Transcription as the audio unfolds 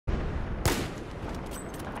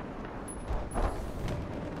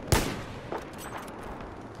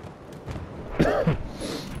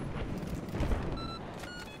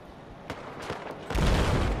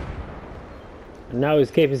Now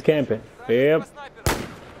Escape is camping. Yep.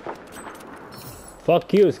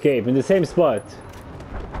 Fuck you, Escape, in the same spot.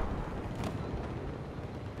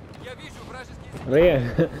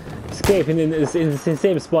 Yeah, Escape in the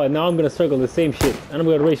same spot. Now I'm gonna struggle the same shit. And I'm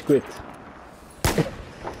gonna rage quit.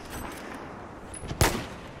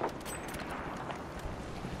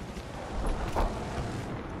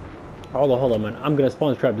 Hold on, man. I'm gonna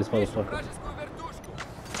spawn trap this motherfucker.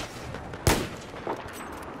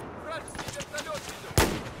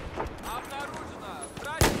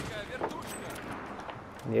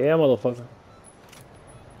 Yeah, motherfucker.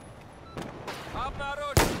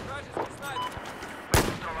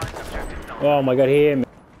 Oh my god, he hit me.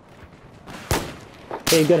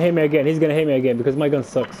 Hey, he's gonna hit me again. He's gonna hit me again because my gun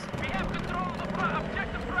sucks.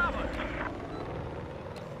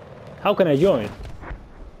 How can I join?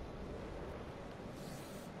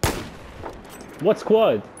 What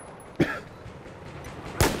squad?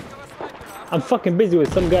 I'm fucking busy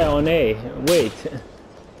with some guy on A. Wait.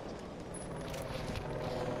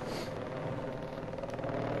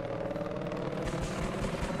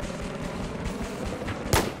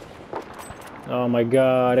 Oh my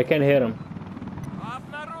god, I can't hit him.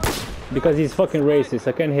 Because he's fucking racist.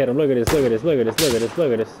 I can't hit him. Look at this, look at this, look at this, look at this,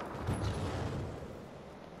 look at this.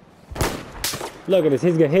 Look at this,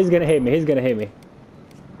 he's gonna hit me, he's gonna hit me.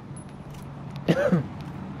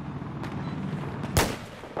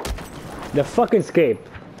 The fucking Escape.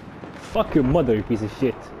 Fuck your mother, you piece of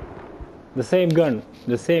shit. The same gun,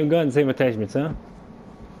 same attachments, huh?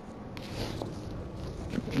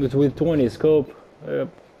 With 20 scope. Yep.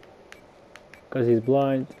 Because he's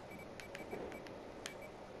blind.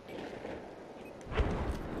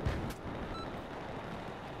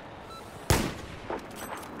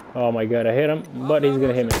 Oh my god, I hit him, but he's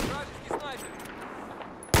gonna hit me.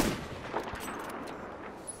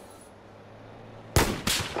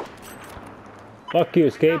 Fuck you,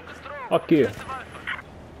 Escape. Fuck you.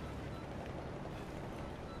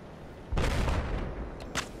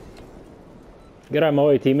 Get out of my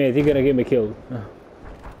way, teammate. You're gonna get me killed.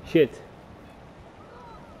 Shit.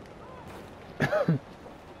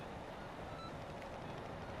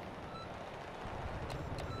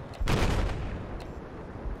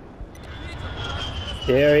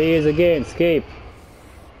 There he is again, Escape.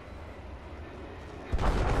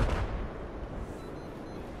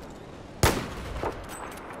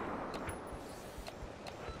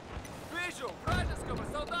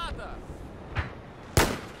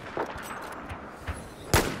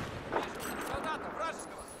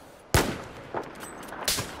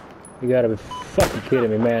 You gotta be fucking kidding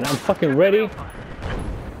me, man. I'm fucking ready.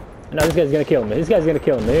 Now this guy's gonna kill me. This guy's gonna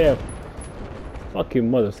kill me, yeah. Fuck you,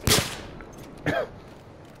 mother Escape.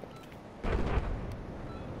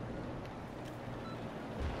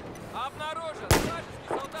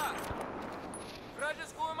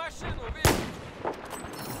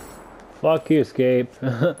 Fuck you, Escape.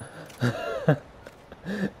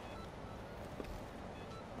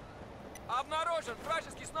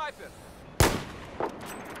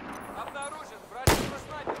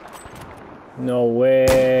 No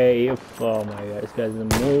way. Oh my god, this guy's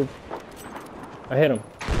gonna move. I hit him.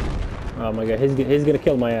 Oh my god, he's gonna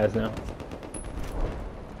kill my ass now.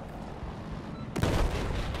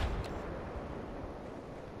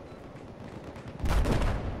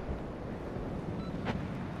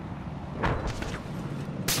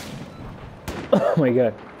 Oh my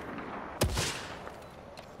god.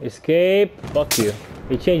 Escape. Fuck you.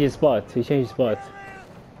 He changed his spot. He changed his spot.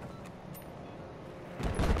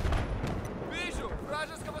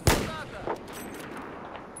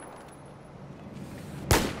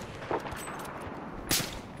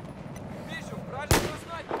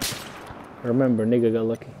 Remember, nigga got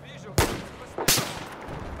lucky.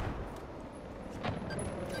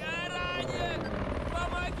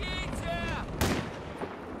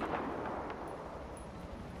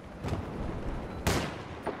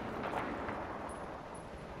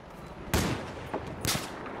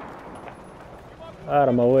 Out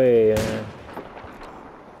of my way.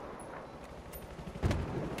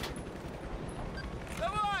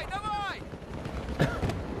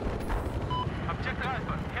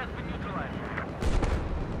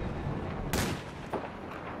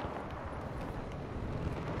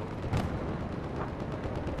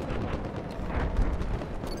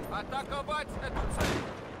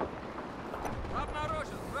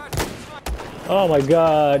 Oh my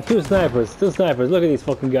god, two snipers. Look at these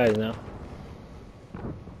fucking guys now.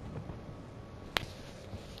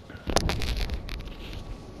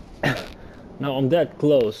 Now I'm that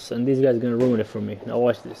close and these guys are gonna ruin it for me. Now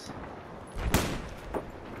watch this.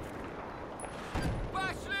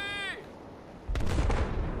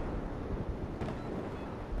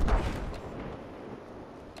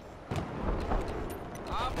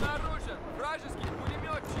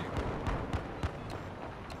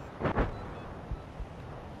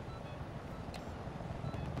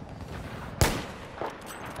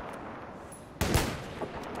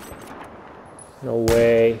 No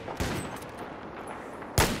way.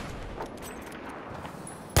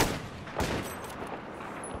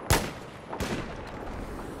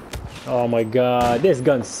 Oh my god, this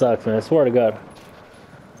gun sucks, man. I swear to God.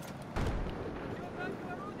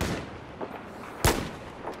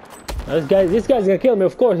 Now this guy's gonna kill me.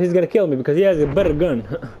 Of course, he's gonna kill me because he has a better gun.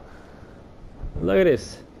 Look at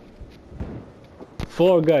this.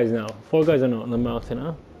 4 guys now. 4 guys on the mountain,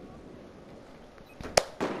 huh?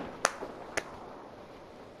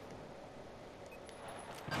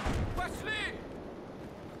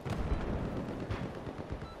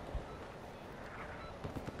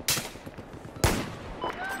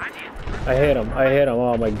 I hit him.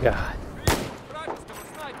 Oh my god.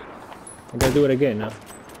 I gotta do it again now.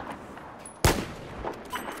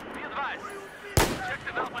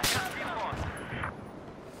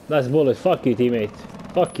 Last bullet. Fuck you, teammate.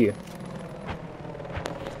 Fuck you.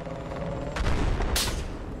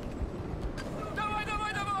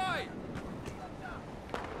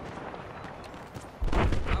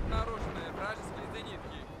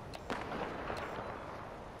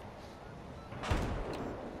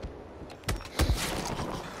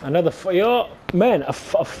 Another yo, man, a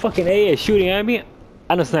fucking AA shooting at me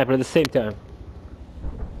and a sniper at the same time.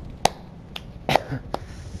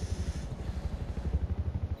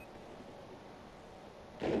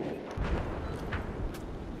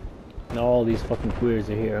 Now all these fucking queers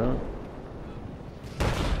are here, huh?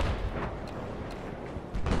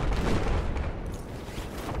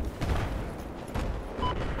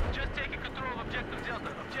 Just taking control of objective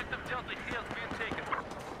Delta. Objective Delta has been taken.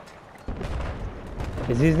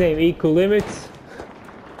 Is his name Equal Limits?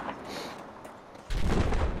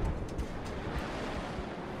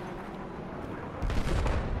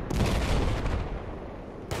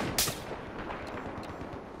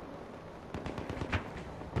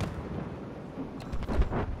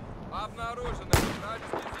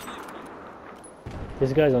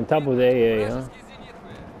 This guy's on top of the AA, huh?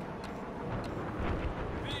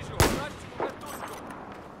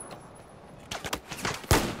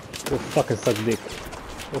 Go fucking suck dick.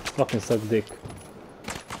 Go fucking suck dick.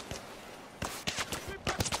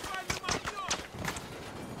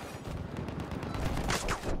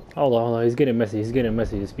 Hold on, he's getting messy,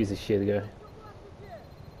 this piece of shit guy.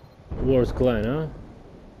 Wars clan, huh?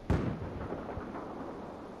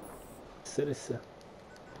 Серьезно.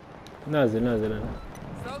 Назад.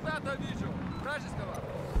 Солдата вижу! Вражеского!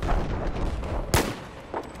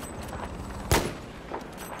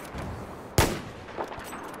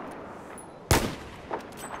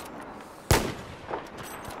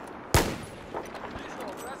 Вижу!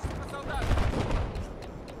 Вражеского солдата!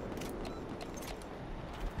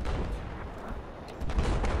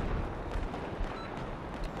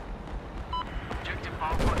 Objective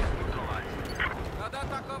Alpha is neutralized. Надо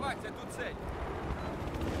атаковать эту цель!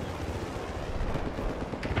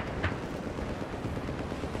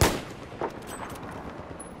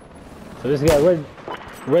 So this guy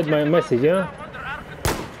read my message, yeah?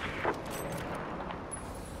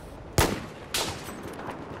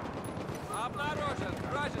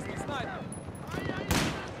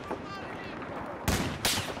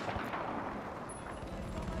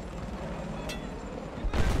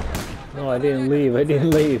 No, I didn't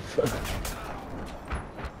leave.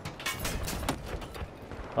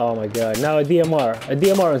 Oh my god, now a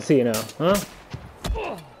DMR on C now, huh?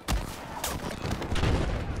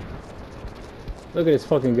 Look at this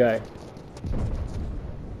fucking guy.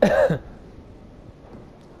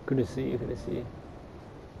 Good to see you.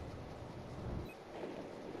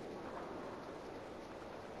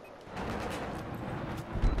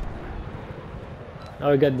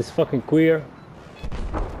 Now we got this fucking queer.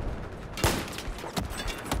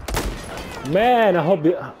 Man, I hope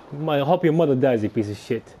your mother dies, you piece of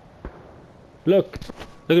shit. Look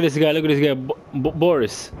at this guy,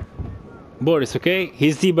 Boris, okay?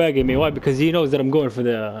 He's teabagging me. Why? Because he knows that I'm going for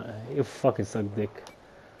the... You fucking suck dick.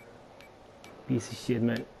 Piece of shit,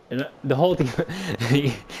 man. And the whole team...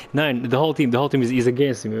 the whole team is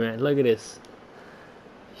against me, man. Look at this.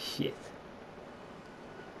 Shit.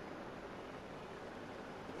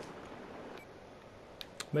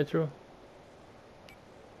 Metro?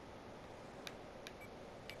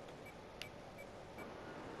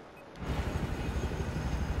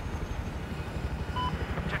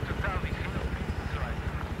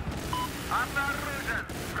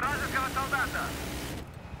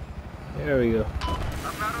 There we go.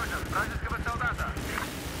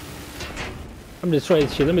 I'm destroying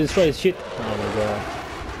shit. Let me destroy his shit. Oh my god.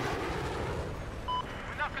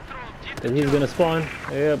 And he's gonna spawn.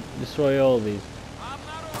 Yep, destroy all these.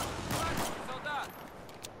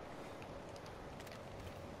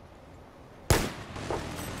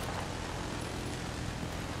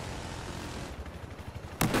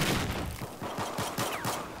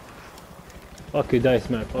 Fuck you, Dice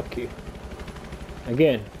Man. Fuck you.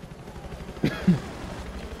 Again.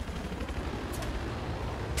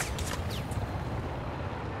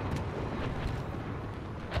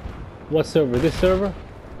 What server? This server?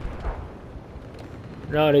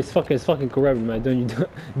 No, it's fucking corrupt, man.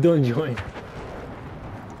 Don't join.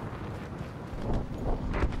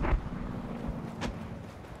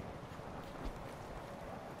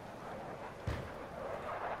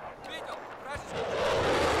 Видел? Вражеский.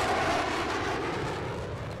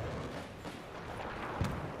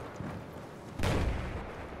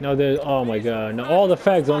 No, there's. Oh my god. No, all the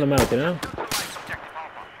fags on the mountain, huh?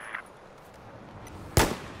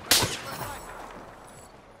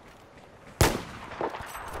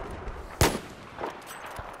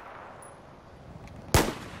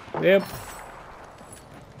 Yep.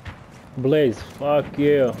 Blaze, fuck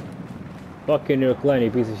you. Fucking your clan,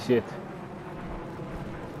 you piece of shit.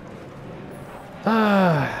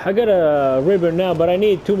 Ah, I got a ribbon now, but I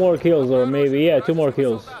need 2 more kills, or maybe, yeah, 2 more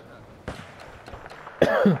kills.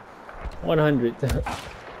 100.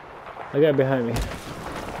 I got behind me.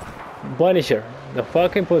 Punisher, the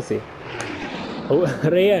fucking pussy. Oh,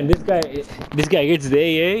 Rayan, this guy gets the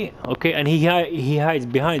AA, okay, and he hides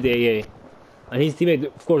behind the AA. And his teammate,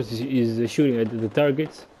 of course, is shooting at the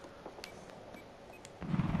targets.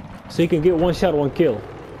 So he can get 1 shot, 1 kill.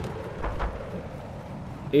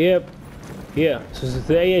 Yep. Yeah. So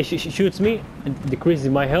the AA shoots me and decreases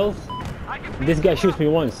my health. This guy shoots me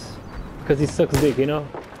once. Because he sucks dick, you know?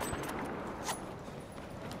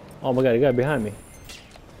 Oh my god, a guy behind me.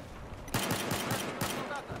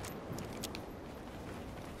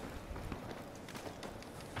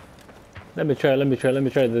 Let me try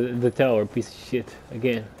the tower, piece of shit,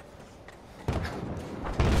 again.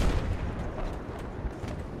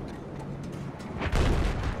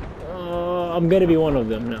 I'm gonna be one of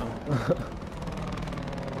them now.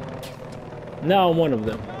 Now I'm one of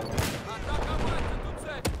them.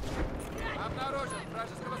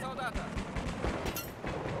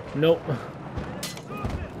 Nope.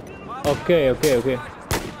 Okay.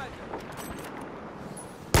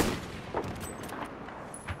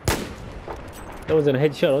 That was a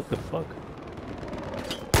headshot, what the fuck?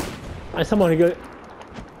 I someone got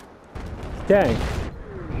tank.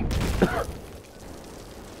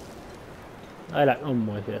 I like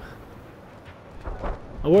my sheikh.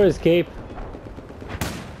 Where is Cape?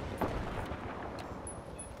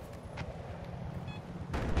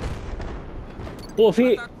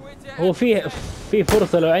 هو في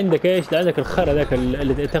فرصة لو عندك ايش، لو عندك الخرا ذاك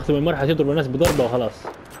اللي تاخذه من المرحلة تضرب الناس بضربة وخلاص.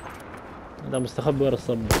 هذا مستخبي ورا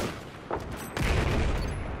الصب.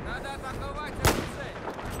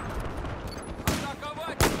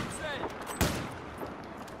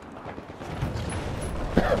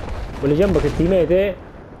 واللي جنبك التيميت ايه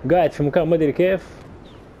قاعد في مكان ما ادري كيف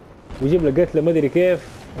ويجيب لك قتله ما ادري كيف،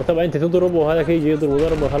 وطبعا انت تضربه وهذاك يجي يضربه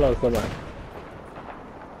ضربه خلاص طبعا.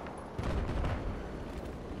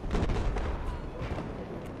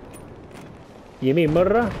 يمين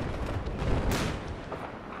مرة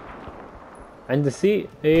عند السي.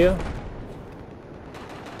 ايوه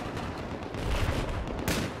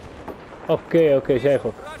اوكي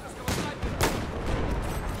شايفك.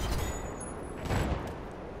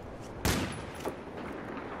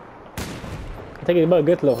 اعتقد بقى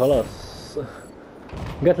قتله وخلاص.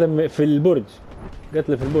 قتله في البرج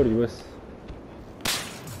بس.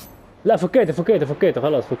 لا فكيته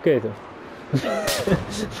خلاص فكيته.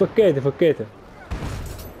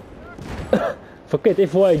 فكيت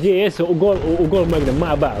FYGS وجول ماجنم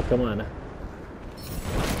مع بعض كمان.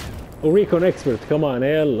 وريكون اكسبرت كمان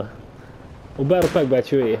يلا. وبارو باك بعد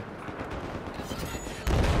شويه.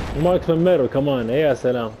 وماركسمان ميرو كمان يا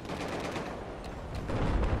سلام.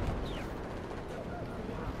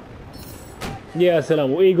 يا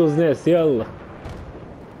سلام وايجلز نيست يلا.